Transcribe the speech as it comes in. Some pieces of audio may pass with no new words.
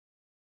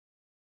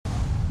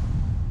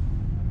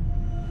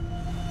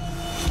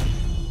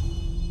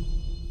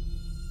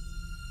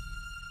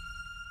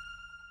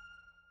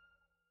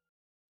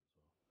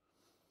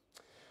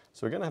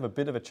So we're going to have a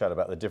bit of a chat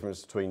about the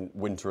difference between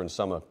winter and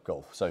summer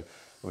golf. So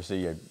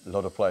obviously a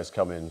lot of players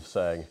come in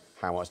saying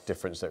how much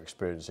difference they're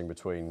experiencing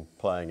between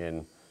playing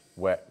in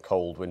wet,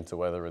 cold winter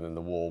weather and then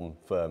the warm,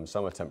 firm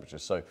summer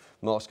temperatures. So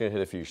Mark's going to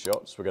hit a few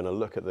shots. We're going to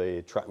look at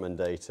the TrackMan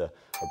data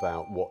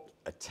about what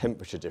a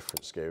temperature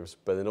difference gives,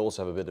 but then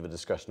also have a bit of a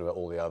discussion about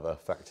all the other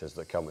factors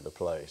that come into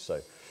play.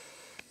 So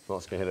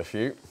Mark's going to hit a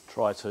few.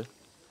 Try to.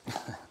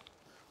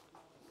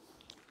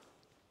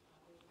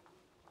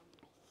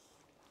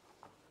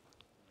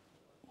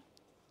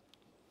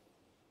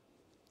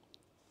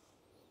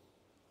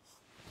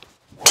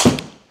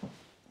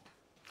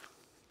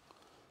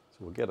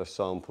 We'll get a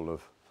sample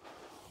of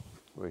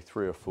maybe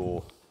 3 or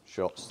 4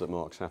 shots that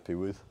Mark's happy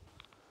with.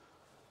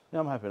 Yeah,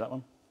 I'm happy with that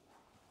one.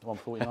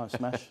 149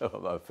 smash.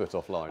 A foot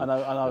offline. I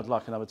know I'd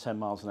like another 10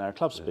 miles an hour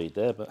club speed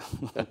there, but...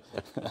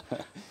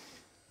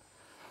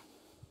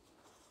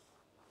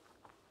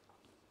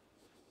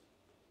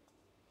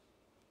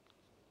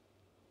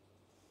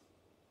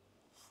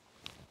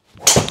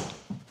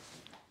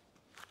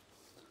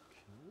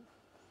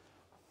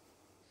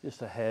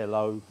 Just a hair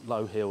low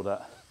heel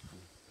that.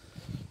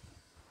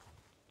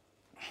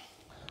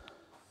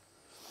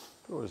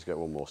 We'll just get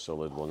one more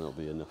solid one, it'll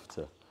be enough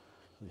to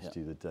just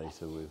do the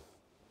data with.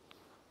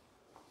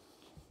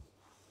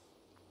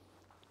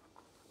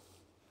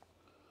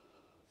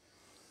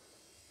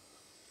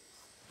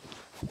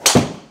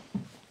 There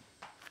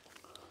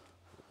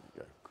you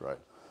go, great,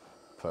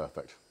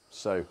 perfect.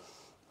 So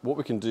what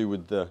we can do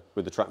with the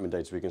TrackMan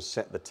data, we can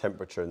set the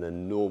temperature and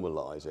then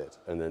normalise it,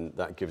 and then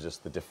that gives us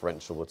the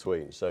differential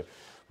between. So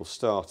we'll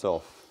start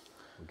off,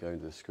 we'll go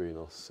into the screen,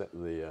 I'll set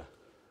the,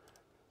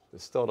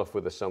 let's start off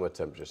with the summer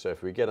temperature. So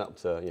if we get up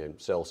to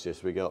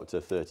Celsius, we go up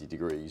to 30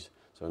 degrees,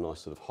 so a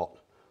nice sort of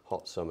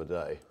hot summer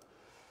day.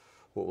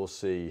 What we'll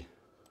see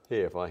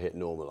here, if I hit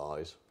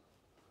normalise,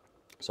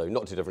 so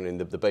not too different, in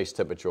the base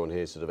temperature on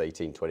here is sort of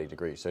 18, 20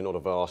 degrees, so not a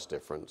vast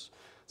difference.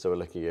 So we're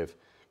looking at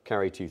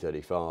carry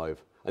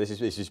 235, and this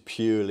is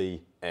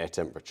purely air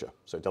temperature,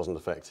 so it doesn't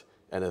affect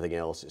anything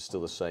else. It's still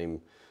the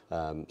same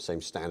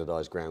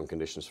standardised ground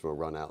conditions from a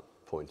run-out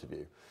point of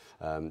view.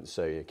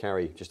 So you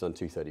carry just on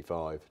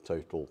 235,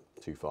 total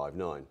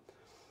 259.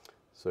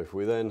 So if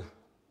we then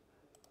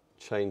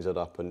change that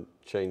up and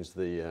change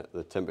the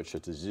temperature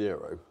to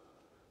 0,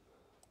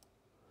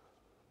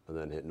 and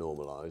then hit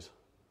normalise,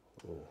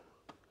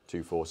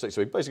 246.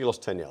 So we basically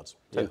lost 10 yards,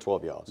 10,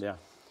 12 yards. Yeah.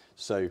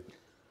 So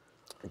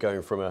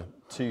going from a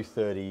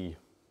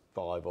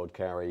 235 odd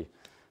carry,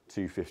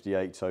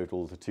 258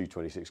 total to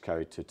 226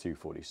 carry to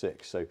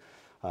 246. So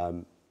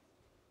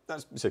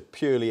that's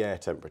purely air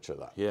temperature,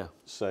 that. Yeah.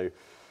 So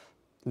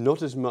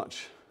not as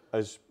much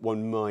as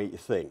one might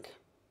think.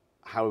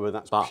 However,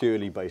 that's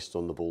purely based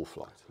on the ball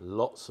flight.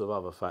 Lots of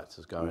other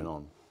factors going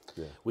on.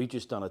 Yeah. We've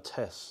just done a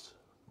test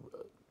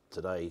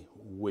today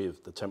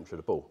with the temperature of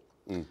the ball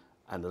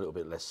and a little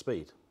bit less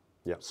speed.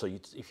 Yeah. So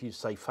if you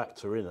say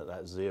factor in at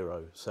that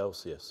 0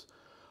 Celsius,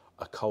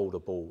 a colder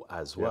ball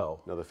as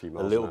well. Another few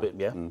miles a little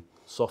an hour. bit,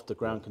 softer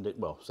ground conditions.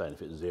 Well, saying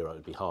if it was 0,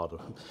 it'd be harder.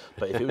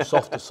 But if it was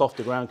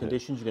softer ground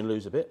conditions, you're going to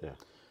lose a bit. Yeah.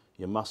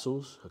 Your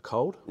muscles are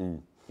cold.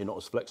 You're not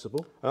as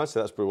flexible. And I'd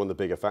say that's probably one of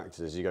the bigger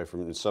factors. You go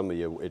from in summer,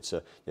 it's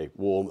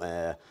warm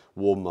air,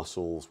 warm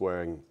muscles,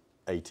 wearing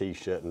a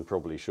t-shirt and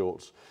probably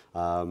shorts,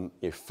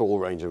 full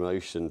range of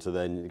motion, to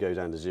then go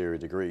down to 0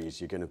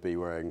 degrees. You're going to be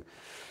wearing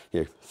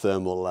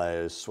thermal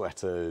layers,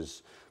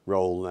 sweaters,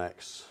 roll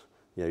necks.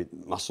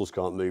 Muscles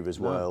can't move as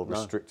well,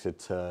 restricted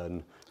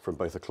turn from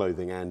both a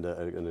clothing and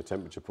a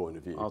temperature point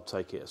of view. I'll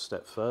take it a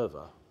step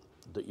further,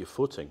 that your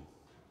footing.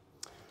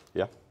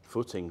 Yeah.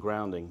 Footing,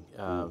 grounding,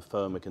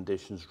 firmer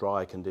conditions,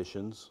 drier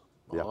conditions.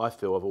 Yeah. I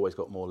feel I've always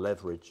got more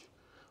leverage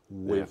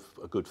with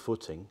a good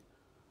footing.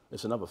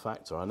 It's another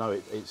factor. I know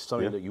it's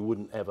something that you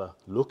wouldn't ever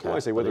look at. I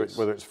say whether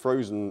it's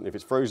frozen, if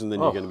it's frozen, then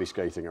you're going to be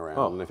skating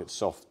around, and if it's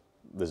soft,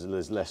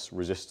 there's less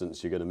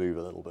resistance. You're going to move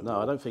a little bit. No,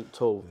 more. I don't think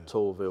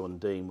Torville and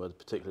Dean were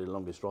particularly the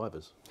longest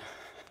drivers.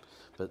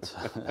 But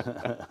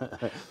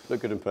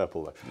look good in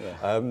purple though.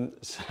 Yeah.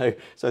 So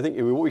I think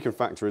what we can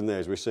factor in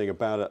there is we're seeing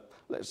about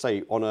let's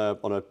say on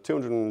a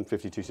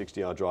 250,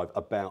 260 yard drive,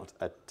 about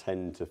a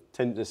 10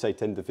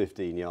 to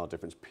 15 yard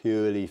difference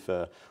purely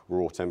for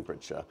raw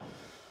temperature.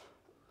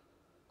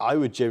 I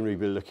would generally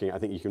be looking, I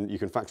think you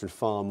can factor in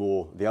far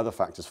more, the other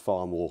factors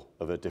far more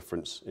of a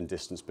difference in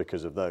distance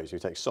because of those. You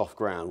take soft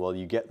ground, well,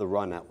 you get the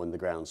run out when the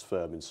ground's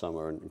firm in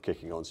summer and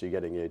kicking on, so you're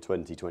getting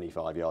 20,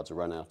 25 yards of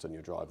run out on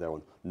your drive there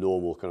on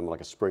normal, kind of like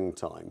a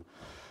springtime.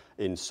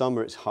 In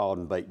summer, it's hard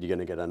and baked, you're going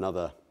to get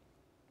another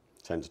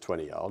 10 to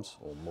 20 yards.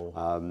 Or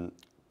more.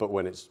 But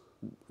when it's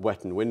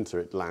wet in winter,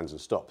 it lands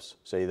and stops,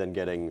 so you're then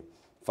getting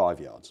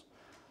 5 yards.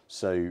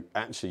 So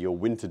actually your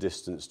winter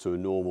distance to a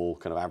normal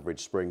kind of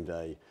average spring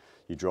day,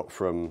 you drop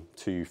from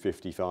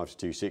 255 to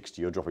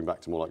 260, you're dropping back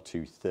to more like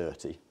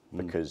 230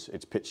 because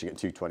it's pitching at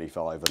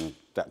 225 and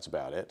that's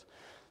about it.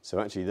 So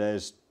actually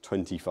there's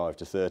 25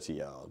 to 30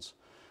 yards.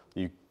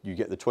 You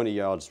get the 20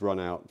 yards run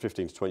out,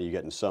 15 to 20 you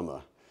get in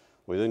summer.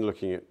 We're then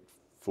looking at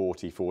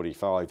 40,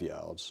 45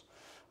 yards.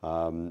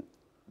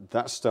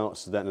 that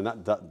starts then, and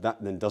that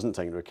then doesn't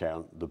take into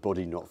account the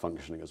body not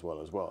functioning as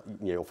well.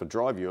 You know, off a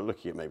drive, you're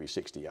looking at maybe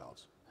 60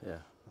 yards. Yeah.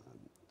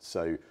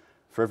 So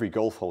for every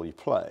golf hole you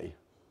play,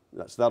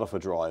 that's that off a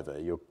driver,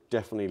 you're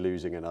definitely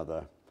losing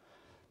another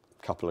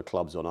couple of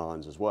clubs on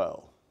irons as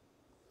well.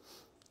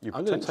 You're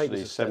I'm going to take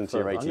this a step 70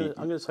 further. or 80.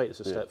 I'm going to take this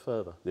a step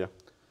further. Yeah.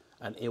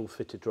 An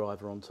ill-fitted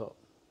driver on top.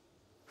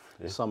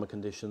 Yeah. Summer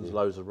conditions,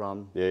 loads of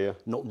run. Yeah.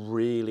 Not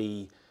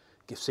really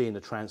seeing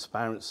the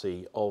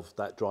transparency of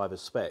that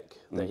driver's spec.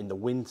 That in the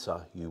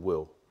winter you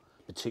will,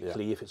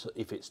 particularly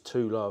if it's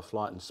too low a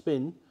flight and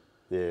spin.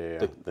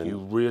 Then you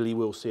really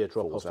will see a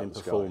drop off out in the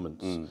sky.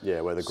 performance.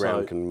 Yeah, where the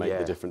ground can make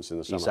the difference in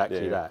the summer.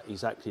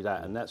 Exactly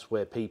that. And that's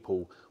where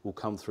people will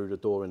come through the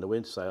door in the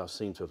winter and say, I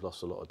seem to have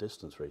lost a lot of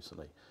distance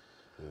recently.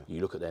 Yeah.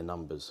 You look at their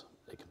numbers,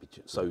 it can be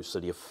so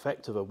the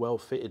effect of a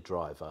well-fitted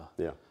driver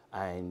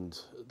and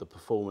the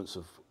performance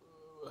of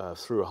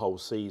through a whole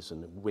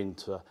season,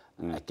 winter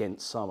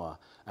against summer,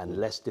 and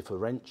less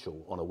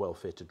differential on a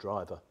well-fitted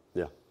driver.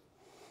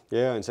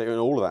 Yeah, and so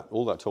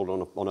all that told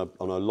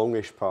on a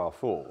longish par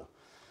 4,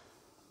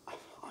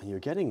 you're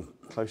getting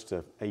close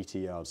to 80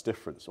 yards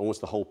difference,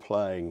 almost the whole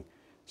playing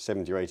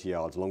 70 or 80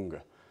 yards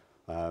longer,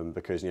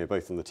 because, you know,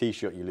 both on the tee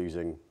shot you're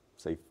losing,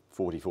 say,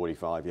 40,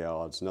 45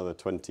 yards, another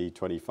 20,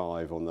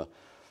 25 on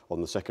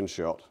the second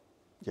shot.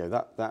 Yeah,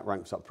 that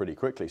ramps up pretty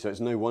quickly. So it's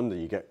no wonder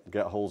you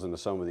get holes in the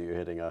summer that you're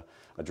hitting a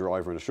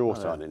driver and a short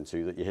iron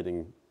into, that you're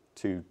getting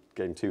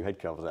two head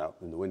covers out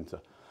in the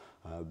winter.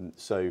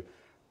 So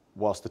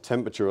whilst the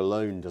temperature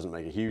alone doesn't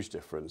make a huge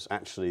difference,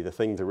 actually the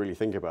thing to really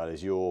think about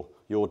is your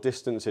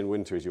distance in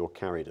winter is your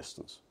carry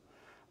distance.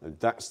 And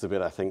that's the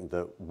bit I think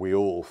that we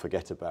all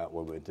forget about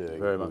when we're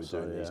doing,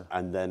 these,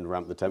 and then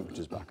ramp the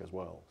temperatures back as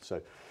well.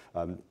 So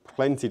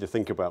plenty to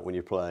think about when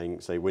you're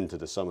playing, say, winter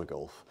to summer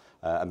golf.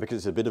 And because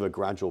it's a bit of a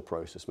gradual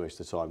process most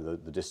of the time,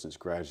 the distance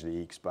gradually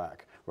ekes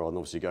back, rather than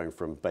obviously going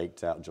from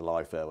baked out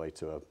July fairway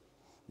to a,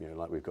 you know,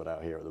 like we've got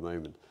out here at the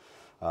moment.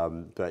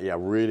 But yeah,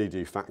 really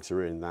do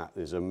factor in that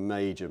there's a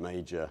major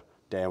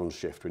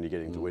downshift when you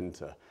get into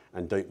winter,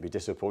 and don't be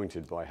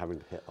disappointed by having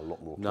to hit a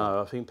lot more.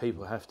 No, I think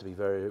people have to be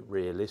very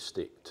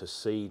realistic to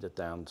see the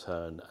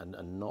downturn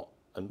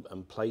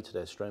and play to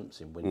their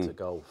strengths in winter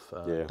golf.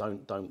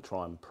 Don't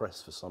try and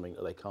press for something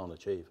that they can't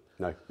achieve.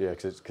 No, yeah,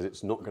 because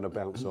it's not going to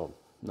bounce on.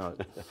 No,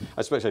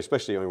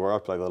 especially I mean, where I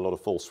play with a lot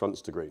of false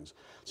fronts to greens.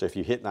 So if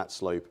you hit that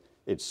slope,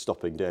 it's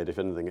stopping dead. If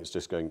anything, it's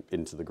just going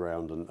into the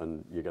ground,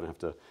 and you're going to have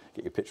to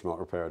get your pitch mark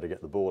repairer to get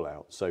the ball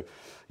out. So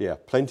yeah,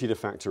 plenty to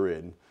factor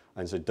in.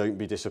 And so don't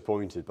be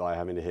disappointed by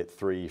having to hit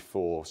 3,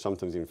 4,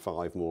 sometimes even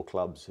 5 more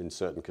clubs in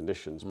certain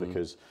conditions,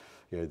 because,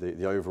 you know,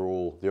 the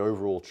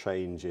overall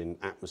change in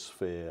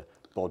atmosphere,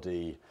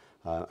 body,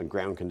 and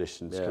ground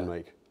conditions can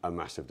make a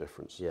massive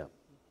difference. Yeah.